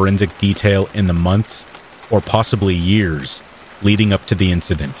extreme forensic detail in the months, or possibly years, leading up to the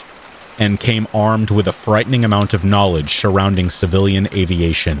incident, and came armed with a frightening amount of knowledge surrounding civilian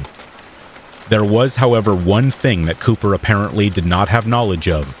aviation. There was, however, one thing that Cooper apparently did not have knowledge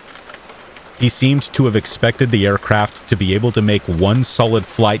of. He seemed to have expected the aircraft to be able to make one solid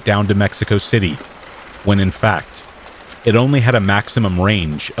flight down to Mexico City, when in fact, it only had a maximum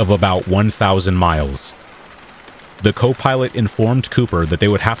range of about 1,000 miles. The co-pilot informed Cooper that they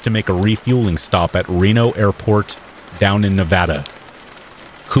would have to make a refueling stop at Reno Airport down in Nevada.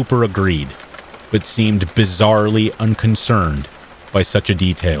 Cooper agreed, but seemed bizarrely unconcerned by such a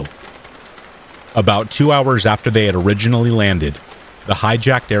detail. About 2 hours after they had originally landed, the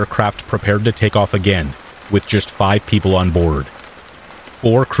hijacked aircraft prepared to take off again, with just 5 people on board.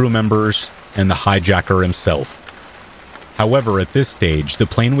 4 crew members and the hijacker himself. However, at this stage, the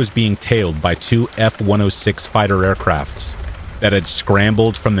plane was being tailed by 2 F-106 fighter aircrafts that had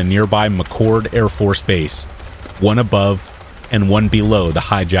scrambled from the nearby McChord Air Force Base, one above and one below the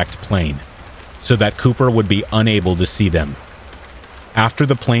hijacked plane, so that Cooper would be unable to see them. After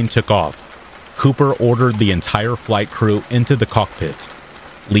the plane took off, Cooper ordered the entire flight crew into the cockpit,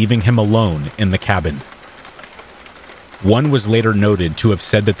 leaving him alone in the cabin. One was later noted to have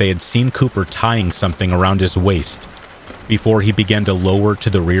said that they had seen Cooper tying something around his waist before he began to lower to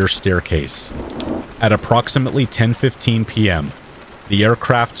the rear staircase. At approximately 10:15 p.m., the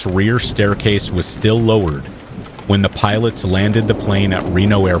aircraft's rear staircase was still lowered when the pilots landed the plane at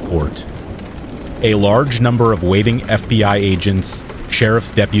Reno Airport. A large number of waiting FBI agents,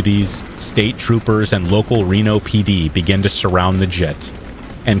 sheriff's deputies, state troopers, and local Reno PD began to surround the jet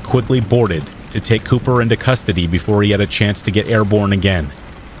and quickly boarded to take Cooper into custody before he had a chance to get airborne again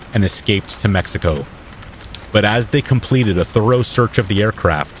and escaped to Mexico. But as they completed a thorough search of the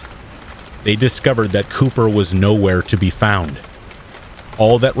aircraft, they discovered that Cooper was nowhere to be found.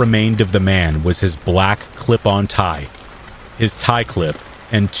 All that remained of the man was his black clip-on tie, his tie clip,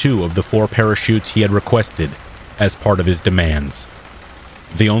 and 2 of the 4 parachutes he had requested as part of his demands.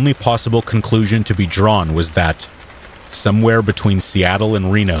 The only possible conclusion to be drawn was that, somewhere between Seattle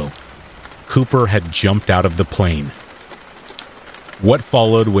and Reno, Cooper had jumped out of the plane. What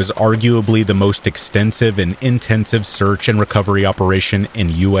followed was arguably the most extensive and intensive search and recovery operation in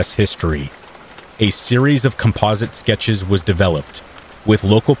U.S. history. A series of composite sketches was developed, with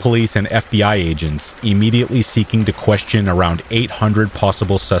local police and FBI agents immediately seeking to question around 800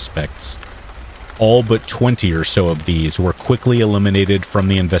 possible suspects. All but 20 or so of these were quickly eliminated from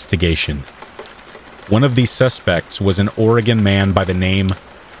the investigation. One of these suspects was an Oregon man by the name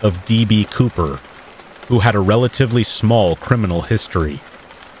of D.B. Cooper, who had a relatively small criminal history.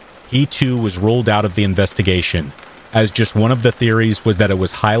 He too was ruled out of the investigation, as just one of the theories was that it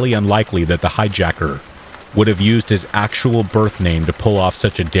was highly unlikely that the hijacker would have used his actual birth name to pull off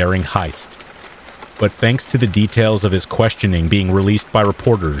such a daring heist. But thanks to the details of his questioning being released by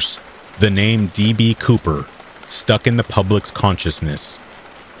reporters, the name D.B. Cooper stuck in the public's consciousness.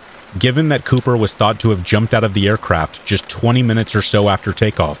 Given that Cooper was thought to have jumped out of the aircraft just 20 minutes or so after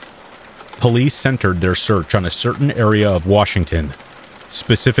takeoff, police centered their search on a certain area of Washington,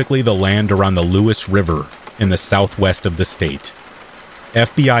 specifically the land around the Lewis River in the southwest of the state.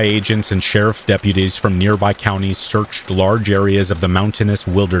 FBI agents and sheriff's deputies from nearby counties searched large areas of the mountainous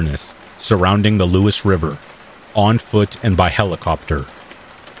wilderness surrounding the Lewis River, on foot and by helicopter.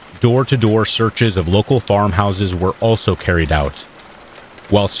 Door-to-door searches of local farmhouses were also carried out,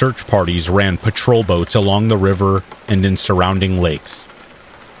 while search parties ran patrol boats along the river and in surrounding lakes.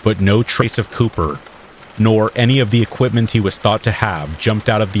 But no trace of Cooper, nor any of the equipment he was thought to have jumped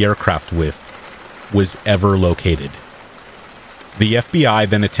out of the aircraft with, was ever located. The FBI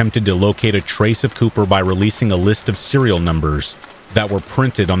then attempted to locate a trace of Cooper by releasing a list of serial numbers that were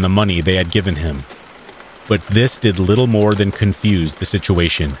printed on the money they had given him. But this did little more than confuse the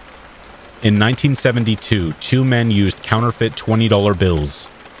situation. In 1972, 2 men used counterfeit $20 bills,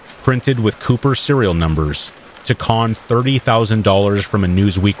 printed with Cooper serial numbers, to con $30,000 from a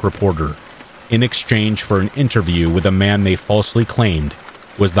Newsweek reporter, in exchange for an interview with a man they falsely claimed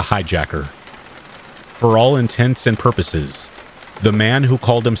was the hijacker. For all intents and purposes, the man who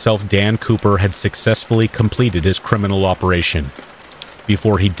called himself Dan Cooper had successfully completed his criminal operation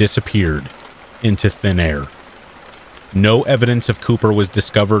before he disappeared into thin air. No evidence of Cooper was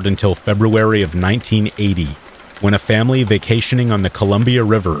discovered until February of 1980, when a family vacationing on the Columbia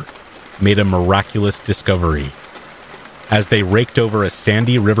River made a miraculous discovery. As they raked over a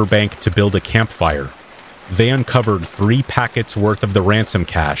sandy riverbank to build a campfire, they uncovered 3 packets worth of the ransom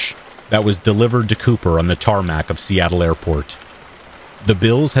cash that was delivered to Cooper on the tarmac of Seattle Airport. The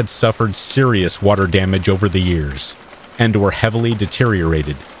bills had suffered serious water damage over the years and were heavily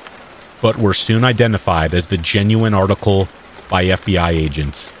deteriorated, but were soon identified as the genuine article by FBI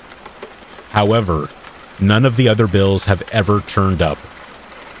agents. However, none of the other bills have ever turned up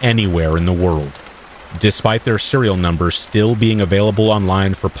anywhere in the world, despite their serial numbers still being available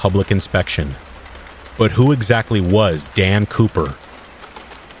online for public inspection. But who exactly was Dan Cooper?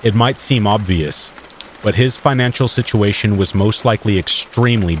 It might seem obvious, but his financial situation was most likely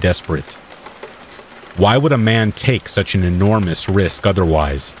extremely desperate. Why would a man take such an enormous risk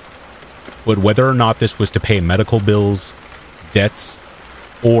otherwise? But whether or not this was to pay medical bills, debts,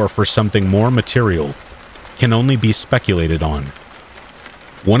 or for something more material, can only be speculated on.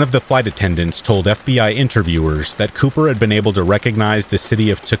 One of the flight attendants told FBI interviewers that Cooper had been able to recognize the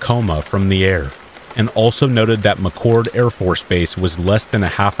city of Tacoma from the air, and also noted that McChord Air Force Base was less than a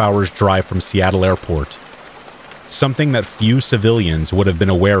half-hour's drive from Seattle Airport, something that few civilians would have been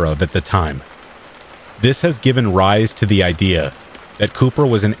aware of at the time. This has given rise to the idea that Cooper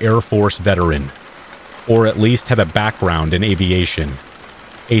was an Air Force veteran, or at least had a background in aviation,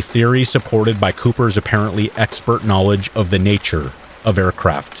 a theory supported by Cooper's apparently expert knowledge of the nature of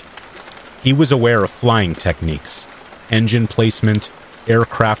aircraft. He was aware of flying techniques, engine placement,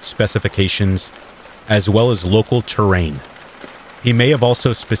 aircraft specifications, as well as local terrain. He may have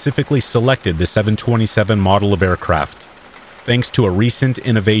also specifically selected the 727 model of aircraft, thanks to a recent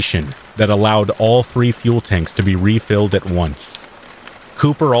innovation that allowed all 3 fuel tanks to be refilled at once.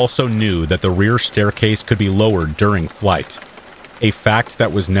 Cooper also knew that the rear staircase could be lowered during flight, a fact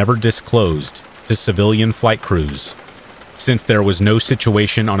that was never disclosed to civilian flight crews, since there was no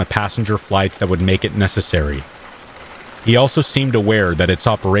situation on a passenger flight that would make it necessary. He also seemed aware that its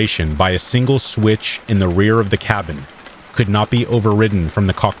operation by a single switch in the rear of the cabin could not be overridden from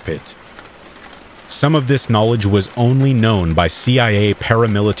the cockpit. Some of this knowledge was only known by CIA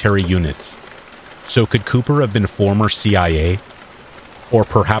paramilitary units. So could Cooper have been former CIA? Or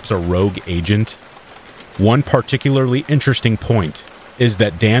perhaps a rogue agent? One particularly interesting point is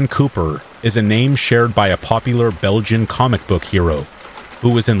that Dan Cooper is a name shared by a popular Belgian comic book hero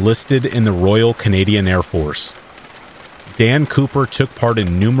who was enlisted in the Royal Canadian Air Force. Dan Cooper took part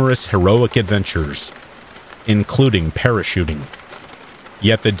in numerous heroic adventures, including parachuting.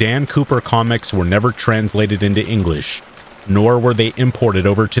 Yet the Dan Cooper comics were never translated into English, nor were they imported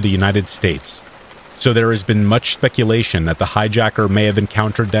over to the United States. So there has been much speculation that the hijacker may have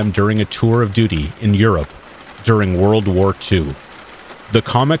encountered them during a tour of duty in Europe during World War II. The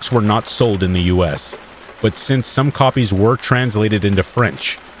comics were not sold in the US, but since some copies were translated into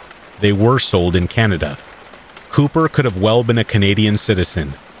French, they were sold in Canada. Cooper could have well been a Canadian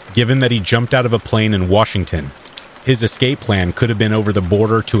citizen, given that he jumped out of a plane in Washington. His escape plan could have been over the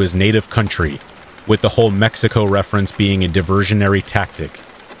border to his native country, with the whole Mexico reference being a diversionary tactic.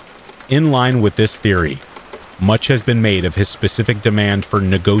 In line with this theory, much has been made of his specific demand for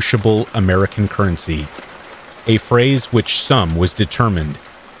negotiable American currency, a phrase which some was determined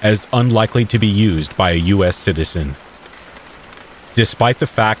as unlikely to be used by a U.S. citizen. Despite the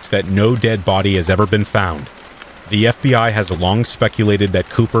fact that no dead body has ever been found, the FBI has long speculated that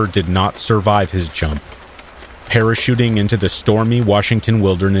Cooper did not survive his jump, parachuting into the stormy Washington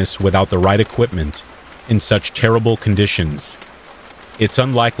wilderness without the right equipment in such terrible conditions. It's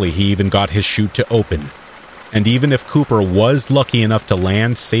unlikely he even got his chute to open, and even if Cooper was lucky enough to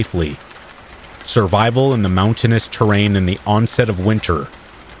land safely, survival in the mountainous terrain in the onset of winter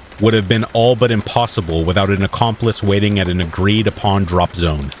would have been all but impossible without an accomplice waiting at an agreed-upon drop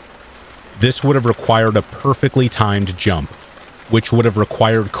zone. This would have required a perfectly timed jump, which would have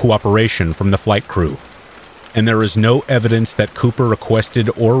required cooperation from the flight crew. And there is no evidence that Cooper requested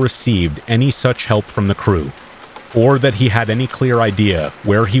or received any such help from the crew, or that he had any clear idea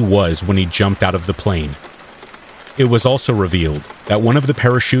where he was when he jumped out of the plane. It was also revealed that one of the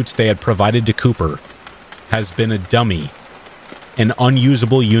parachutes they had provided to Cooper has been a dummy, an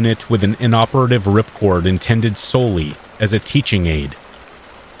unusable unit with an inoperative ripcord intended solely as a teaching aid,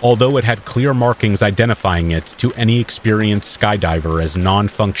 although it had clear markings identifying it to any experienced skydiver as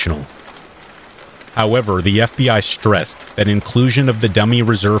non-functional. However, the FBI stressed that inclusion of the dummy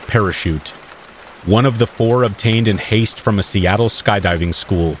reserve parachute, one of the 4 obtained in haste from a Seattle skydiving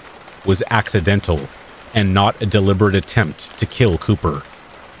school, was accidental and not a deliberate attempt to kill Cooper.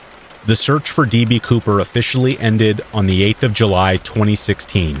 The search for D.B. Cooper officially ended on the 8th of July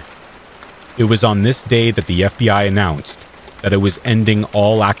 2016. It was on this day that the FBI announced that it was ending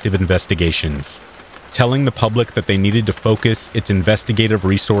all active investigations, telling the public that they needed to focus its investigative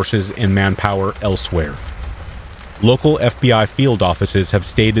resources and manpower elsewhere. Local FBI field offices have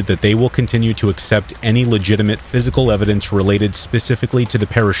stated that they will continue to accept any legitimate physical evidence related specifically to the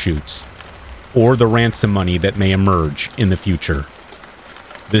parachutes, or the ransom money that may emerge in the future.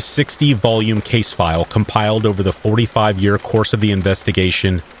 The 60-volume case file compiled over the 45-year course of the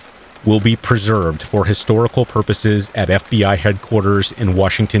investigation will be preserved for historical purposes at FBI headquarters in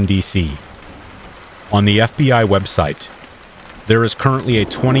Washington, D.C. On the FBI website, there is currently a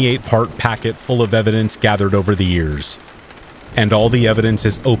 28-part packet full of evidence gathered over the years, and all the evidence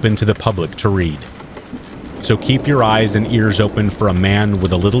is open to the public to read. So keep your eyes and ears open for a man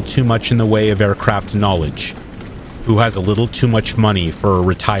with a little too much in the way of aircraft knowledge, who has a little too much money for a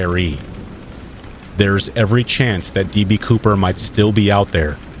retiree. There's every chance that D.B. Cooper might still be out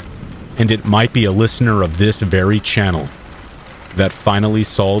there, and it might be a listener of this very channel that finally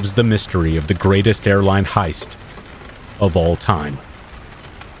solves the mystery of the greatest airline heist of all time.